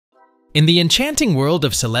In the enchanting world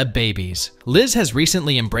of celeb babies, Liz has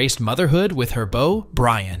recently embraced motherhood with her beau,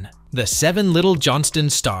 Brian. The 7 Little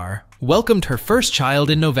Johnstons star welcomed her first child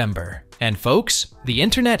in November. And folks, the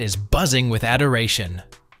internet is buzzing with adoration.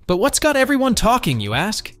 But what's got everyone talking, you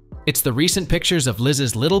ask? It's the recent pictures of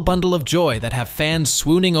Liz's little bundle of joy that have fans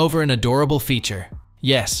swooning over an adorable feature.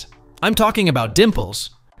 Yes, I'm talking about dimples.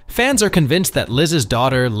 Fans are convinced that Liz's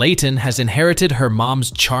daughter, Leighton, has inherited her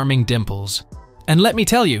mom's charming dimples. And let me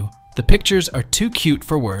tell you, the pictures are too cute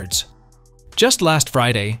for words. Just last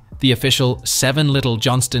Friday, the official 7 Little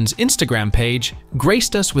Johnstons Instagram page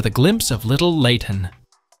graced us with a glimpse of little Leighton.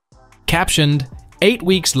 Captioned, 8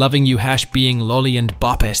 weeks loving you # being lolly and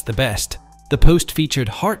boppest the best, the post featured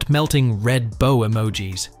heart-melting red bow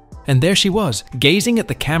emojis. And there she was, gazing at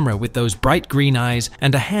the camera with those bright green eyes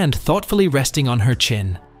and a hand thoughtfully resting on her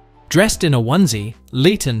chin. Dressed in a onesie,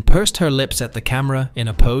 Leighton pursed her lips at the camera in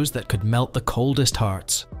a pose that could melt the coldest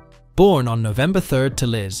hearts. Born on November 3rd to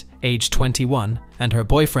Liz, age 21, and her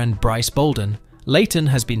boyfriend Bryce Bolden, Leighton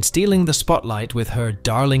has been stealing the spotlight with her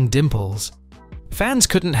darling dimples. Fans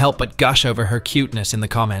couldn't help but gush over her cuteness in the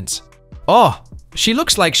comments. "Oh, she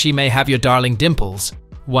looks like she may have your darling dimples,"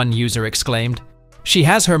 one user exclaimed. "She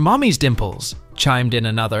has her mommy's dimples," chimed in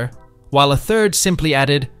another, while a third simply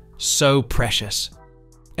added, "So precious."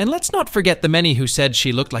 And let's not forget the many who said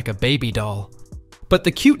she looked like a baby doll. But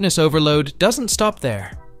the cuteness overload doesn't stop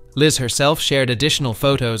there. Liz herself shared additional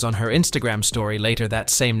photos on her Instagram story later that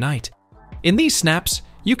same night. In these snaps,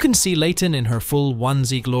 you can see Leighton in her full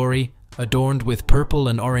onesie glory, adorned with purple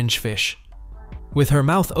and orange fish. With her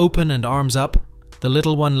mouth open and arms up, the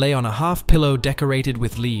little one lay on a half pillow decorated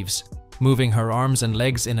with leaves, moving her arms and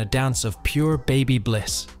legs in a dance of pure baby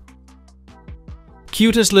bliss.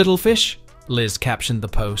 "Cutest little fish?" Liz captioned the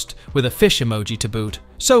post, with a fish emoji to boot.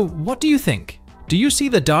 So what do you think? Do you see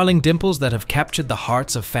the darling dimples that have captured the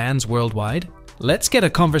hearts of fans worldwide? Let's get a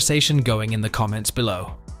conversation going in the comments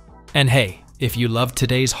below. And hey, if you loved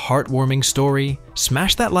today's heartwarming story,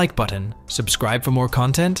 smash that like button, subscribe for more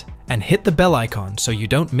content, and hit the bell icon so you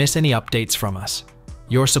don't miss any updates from us.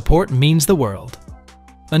 Your support means the world.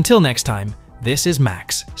 Until next time, this is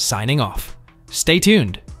Max, signing off. Stay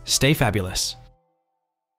tuned, stay fabulous.